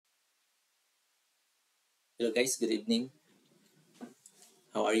Hello guys, good evening.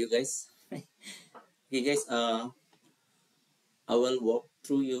 How are you guys? Okay guys, I will walk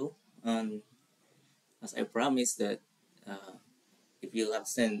through you and as I promised that uh, if you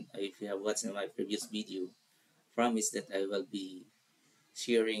have watched my previous video, promise that I will be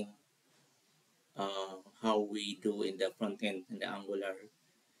sharing how we do in the front end in the Angular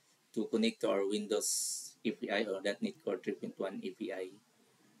to connect to our Windows API or .NET Core 3.1 API.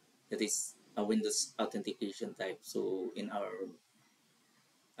 That is a Windows authentication type. So in our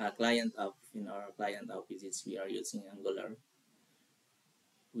client app, which is we are using Angular,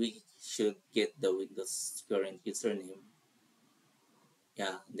 we should get the Windows current username.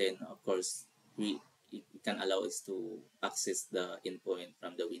 Yeah, then of course it can allow us to access the endpoint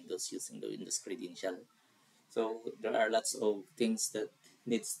from the Windows using the Windows credential. So there are lots of things that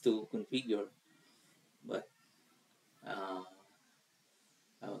needs to configure, but uh,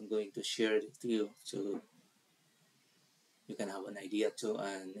 I'm going to share it to you so you can have an idea too.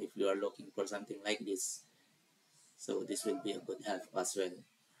 And if you are looking for something like this, so this will be a good help as well.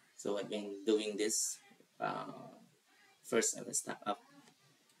 So I've been doing this. First, I will start up.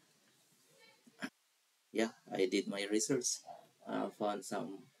 Yeah, I did my research, found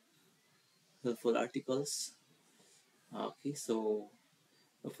some helpful articles. Okay, so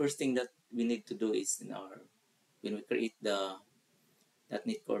the first thing that we need to do is when we create the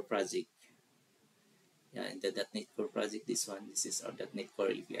 .NET Core project. Yeah, in the .NET Core project, this is our .NET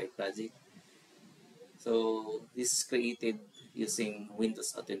Core API project. So this is created using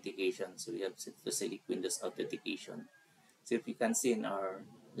Windows Authentication. So we have to select Windows Authentication. So if you can see in our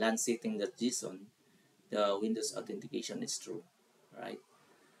LAN setting.json, the Windows Authentication is true, right?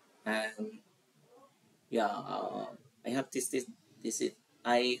 And yeah, I have tested this.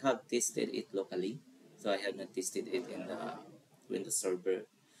 I have tested it locally, so I have not tested it in the Windows server.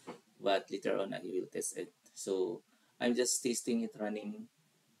 But later on, I will test it. So I'm just testing it running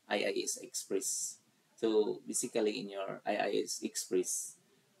IIS Express. So basically, in your IIS Express,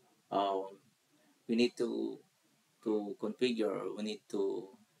 um, we need to configure. We need to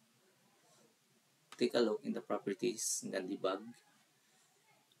take a look in the properties and then debug.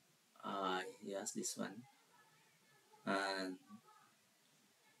 Yes, this one, and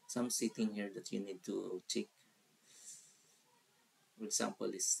some setting here that you need to check. For example,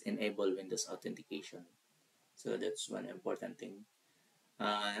 is enable Windows authentication. So that's one important thing.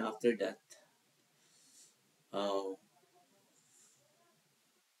 After that, uh,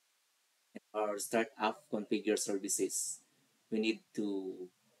 our startup configure services, we need to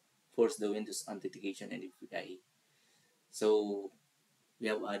force the Windows authentication and API. So we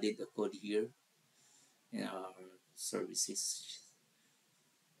have added a code here in our services.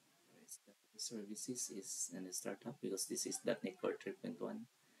 Services is in the startup because this is .NET Core 3.1.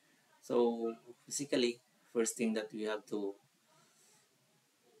 So basically, first thing that we have to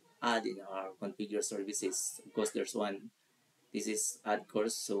add in our configure services, of course, there's one. This is add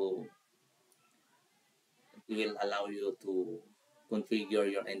course, so it will allow you to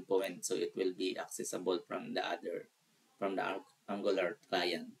configure your endpoint so it will be accessible from the Angular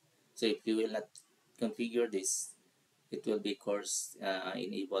client. So if you will not configure this, it will be course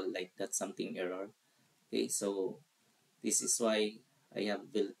enabled like that something error. Okay, so this is why I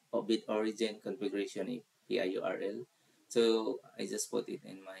have built with origin configuration API URL. So I just put it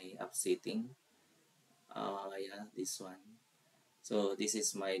in my app setting. Yeah, this one. So this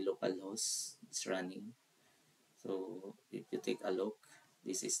is my local host. It's running. So if you take a look,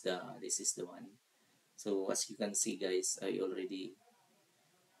 this is the one. So as you can see, guys, I already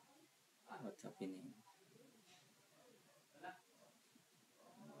what's happening.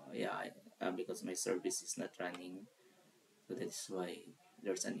 Yeah, because my service is not running, so that's why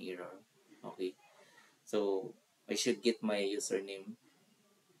there's an error. Okay, so I should get my username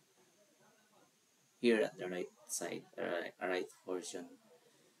here at the right side, right portion.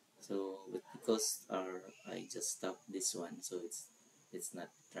 So but because I just stopped this one, so it's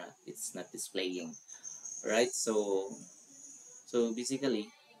not displaying. Right, so basically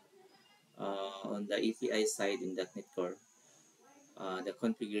on the API side in .NET Core, the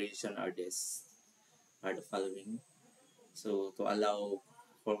configuration are the following. So to allow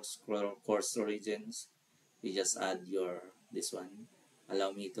core origins, you just add your this one.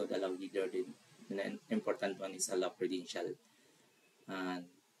 Allow method, allow leader. Then important one is allow credential, and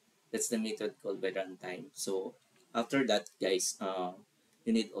that's the method called by runtime. So after that, guys,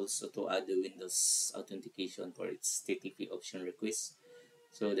 you need also to add the Windows authentication for its TTP option request.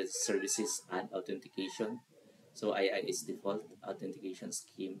 So the services add authentication. So II is default authentication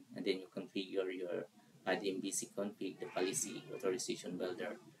scheme, and then you configure your add in basic config, the policy authorization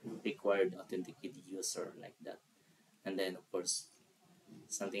builder, required authenticated user like that. And then of course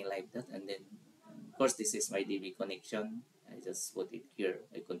something like that. And then of course this is my DB connection. I just put it here.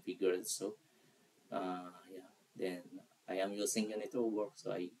 I configure it so yeah. Then I am using unit of work,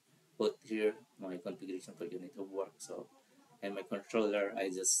 so I put here my configuration for unit of work. So and my controller I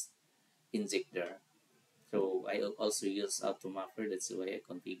just inject there. So I also use automapper. That's why I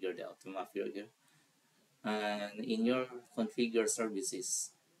configure the automapper here. And in your configure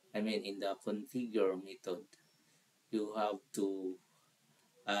services, I mean in the configure method, you have to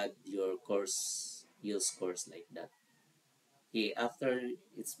add your course use course like that. Okay, after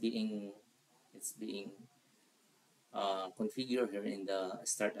it's being configured here in the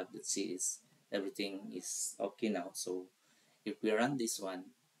startup.c is everything is okay now. So if we run this one,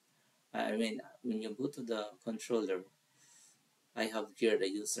 I mean when you go to the controller, I have here the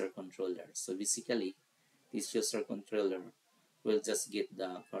user controller. So basically, this user controller will just get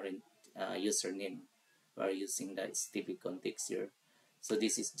the current username. We are using the HTTP context here. So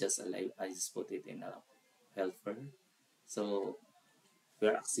this is just a live, I just put it in a helper. So we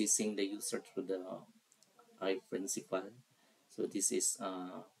are accessing the user through the principal. So this is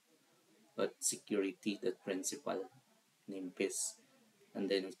what security that principal name is, and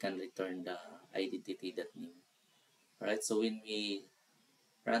then we can return the identity that name. Alright, so when we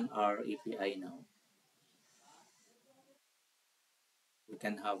run our API now, we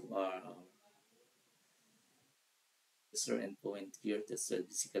can have our user endpoint here that will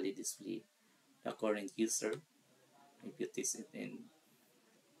basically display the current user. If you test it in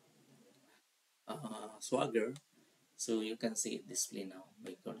Swagger, so you can see it display now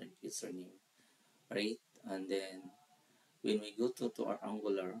my current username, right? And then when we go to our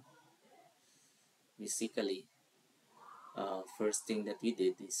Angular, basically first thing that we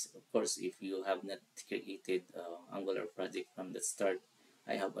did is, of course, if you have not created Angular project from the start,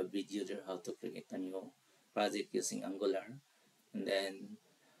 I have a video there how to create a new project using Angular. And then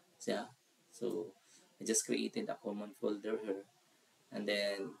yeah, so I just created a common folder here, and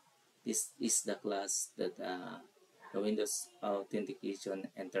then this is the class that the Windows Authentication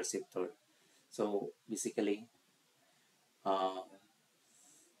Interceptor. So basically uh,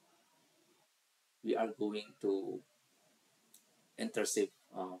 we are going to intercept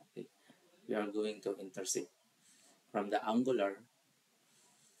okay. We are going to intercept from the Angular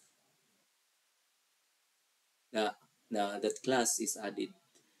the, that class is added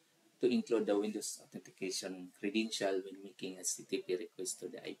to include the Windows Authentication credential when making a HTTP request to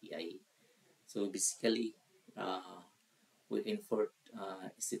the API. So basically, we import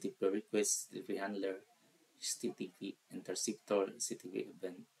HTTP request, HTTP handler, HTTP interceptor, HTTP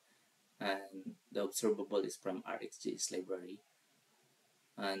event, and the observable is from RxJS library.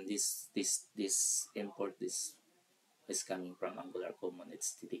 And this import this is coming from Angular Common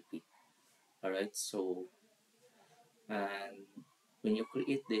HTTP. Alright, so and when you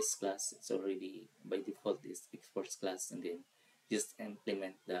create this class, it's already by default this exports class, and then just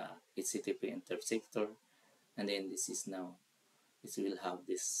implement the HTTP interceptor, and then this is now this will have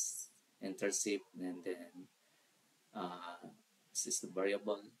this intercept, and then this is the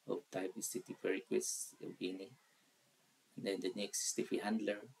variable of type HTTP request of any, and then the next HTTP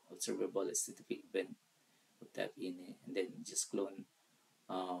handler observable HTTP event of type any, and then just clone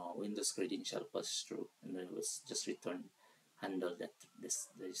Windows credential pass through, and then it was just return handle that this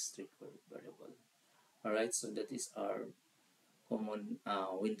strict variable. All right, so that is our common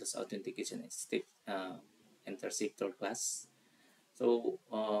Windows authentication interceptor class. So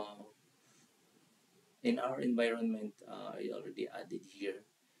in our environment, I already added here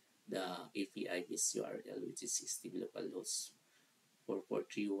the API base URL, which is localhost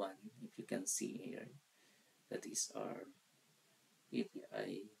 4431. If you can see here, that is our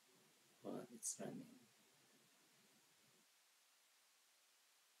API. It's running.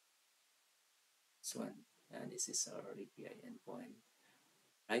 This one, and this is our API endpoint.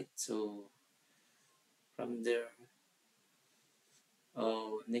 Right. So from there,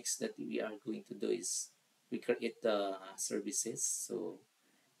 next that we are going to do is we create the services. So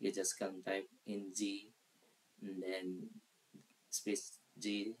you just can type in G and then space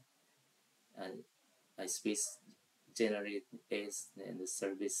G and space generate S, then the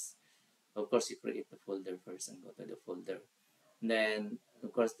service. Of course, you create the folder first and go to the folder. And then,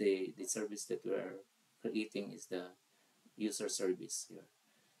 of course, the service that we are creating is the user service here.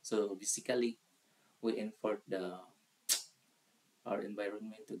 So basically, we import our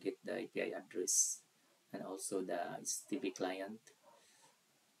environment to get the API address and also the HTTP client.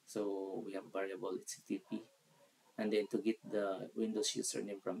 So we have variable HTTP, and then to get the Windows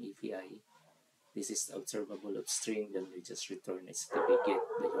username from API, This is observable of string, then we just return HTTP get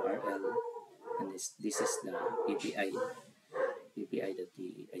the URL, and this is the API that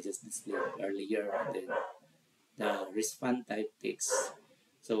I just displayed earlier, and then the respond type text.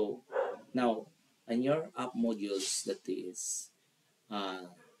 So now in your app modules, that is, uh,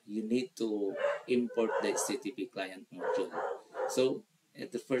 you need to import the HTTP client module. So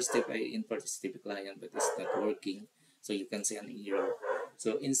at the first step, I import HTTP client, but it's not working. So you can see an error.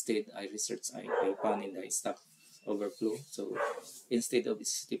 So instead, I found in the Stack Overflow. So instead of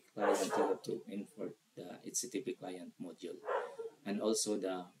HTTP client, you have to import the HTTP client module, and also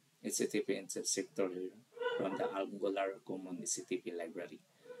the HTTP interceptor from the Angular common HTTP library.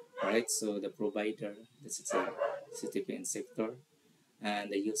 Alright, so the provider, this is a HTTP inspector, and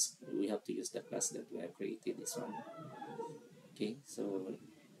we have to use the class that we have created, this one. Okay, so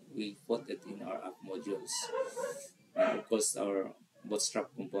we put it in our app modules, and of course our bootstrap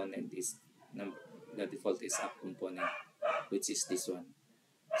component is the default is app component, which is this one.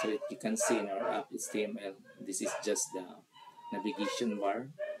 So you can see in our app HTML, this is just the navigation bar,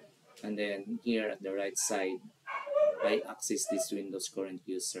 and then here at the right side I access this Windows current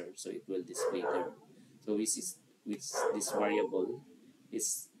user, so it will display there. So which this variable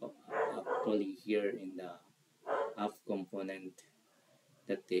is actually here in the app component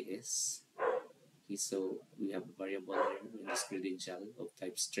that is. Okay, so we have a variable here in this credential of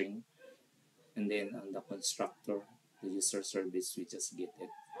type string, and then on the constructor, the user service, we just get it.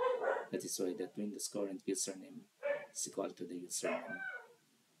 That is why that Windows current username is equal to the username.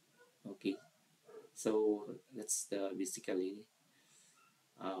 Okay, so that's the basically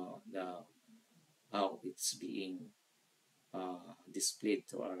the how it's being displayed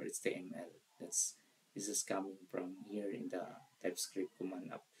to our HTML. This is coming from here in the TypeScript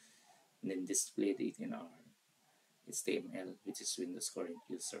command app, and then displayed it in our HTML, which is Windows current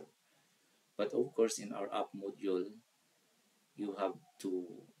user. But of course, in our app module, you have to,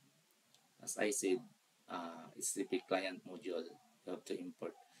 as I said, HTTP client module you have to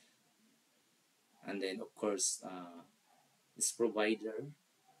import, and then of course this provider,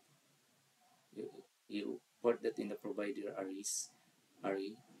 you put that in the provider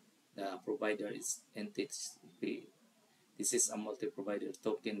array. The provider is entity. This is a multi-provider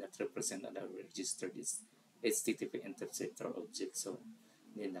token that represents and registered this HTTP interceptor object. So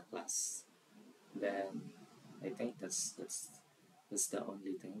in the class, then I think that's the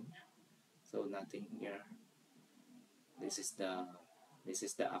only thing. So nothing here. This is the this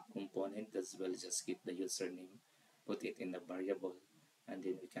is the app component as well. Just get the username, put it in the variable, and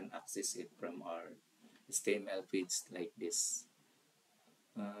then we can access it from our HTML page like this.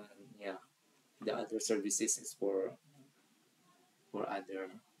 Yeah, the other services is for other.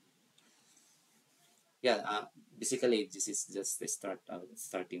 Yeah, basically this is just the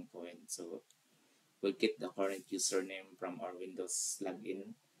starting point. So we'll get the current username from our Windows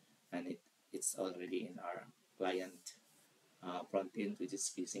login, and it's already in our client front end, which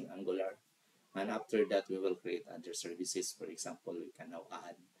is using Angular. And after that, we will create other services. For example, we can now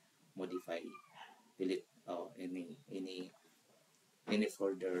add, modify, delete any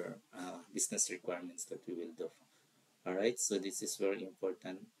further business requirements that we will do. All right, so this is very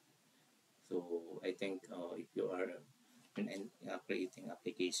important. So I think if you are creating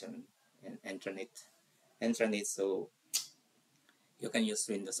application and intranet, so you can use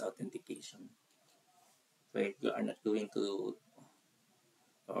Windows Authentication. So if you are not going to,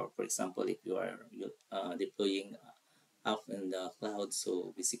 or for example, if you are deploying app in the cloud,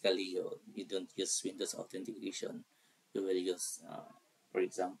 so basically you don't use Windows Authentication. You will use, for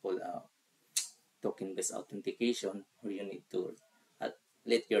example, token-based authentication, where you need to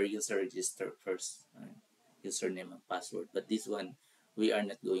let your user register first, username and password. But this one, we are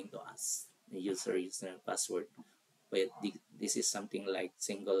not going to ask the username and password. But this is something like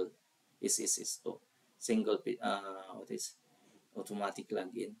single SSO, single what is automatic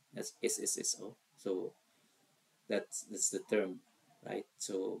login, that's SSO. So that's the term, right?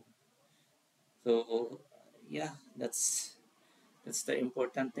 So yeah, that's the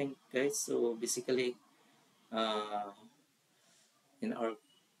important thing, guys. So basically, uh, in our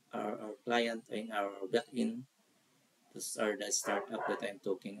client, in our backend, those are the startup that I'm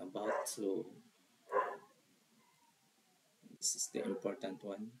talking about. So this is the important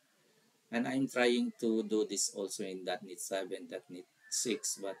one, and I'm trying to do this also in .NET 7, .NET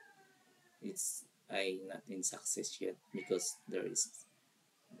 6, but I'm not in success yet because there is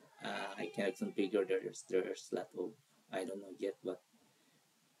I cannot configure. There's a lot of, I don't know yet, but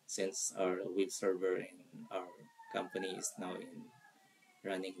since our web server in our company is now in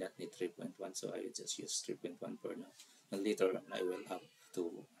running .NET 3.1, so I will just use 3.1 for now. And later on, I will have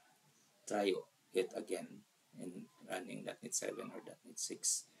to try it again in running .NET 7 or .NET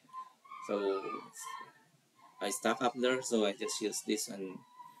 6. So I stuck up there, so I just use this, and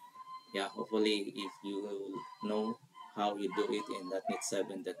yeah, hopefully if you know how you do it in .NET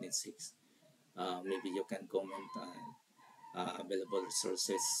 7, .NET 6, maybe you can comment on available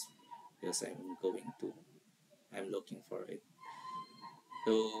resources because I'm looking for it.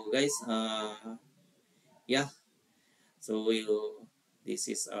 So guys, yeah, so this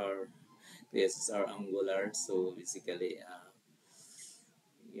is our this is our Angular. So basically,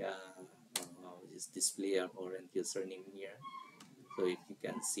 yeah, just display our current username here. So if you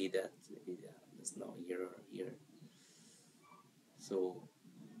can see that, there's no error here. So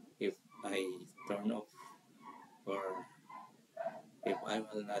if I turn off, or if I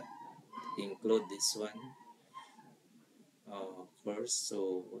will not include this one first,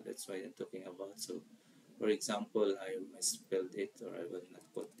 so that's why I'm talking about. So for example, I misspelled it, or I will not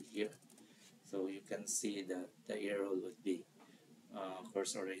put here. So you can see that the error would be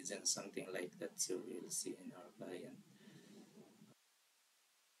course origin, something like that. So we'll see in our client.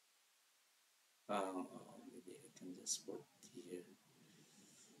 Uh, Maybe I can just put here.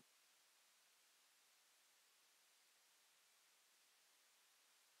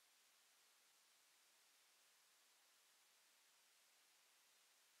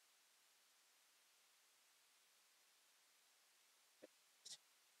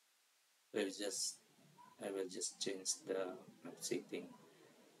 I will just change the setting.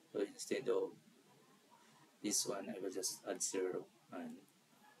 So instead of this one, I will just add 0, and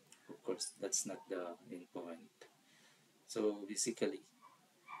of course that's not the endpoint. So basically,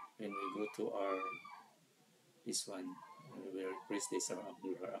 when we go to our this one, we will press this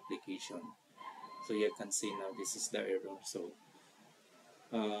our application. So you can see now this is the error. So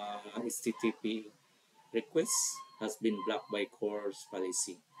HTTP request has been blocked by course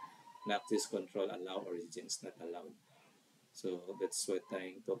policy. Access control allow, origins not allowed. So that's what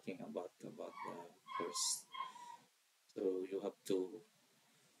I'm talking about the course. So you have to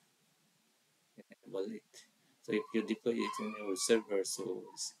enable it. So if you deploy it in your server, so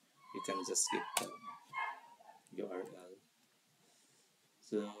you can just get the URL.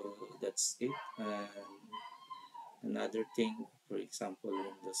 So that's it. And another thing, for example,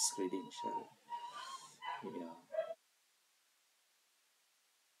 Windows credential. Yeah.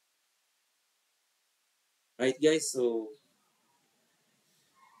 Right, guys. So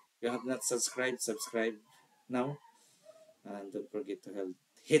if you have not subscribed, subscribe now, and don't forget to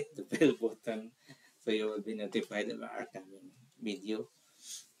hit the bell button so you will be notified of our upcoming video.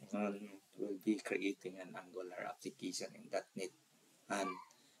 We'll be creating an Angular application in .NET and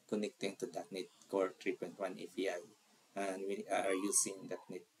connecting to .NET Core 3.1 API, and we are using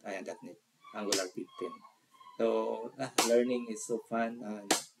 .NET Angular 15. So learning is so fun,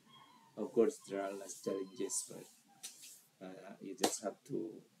 and of course there are less challenges, but you just have to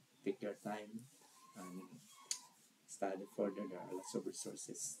take your time and study further. There are lots of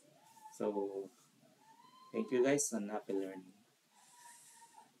resources. So thank you guys, and happy learning.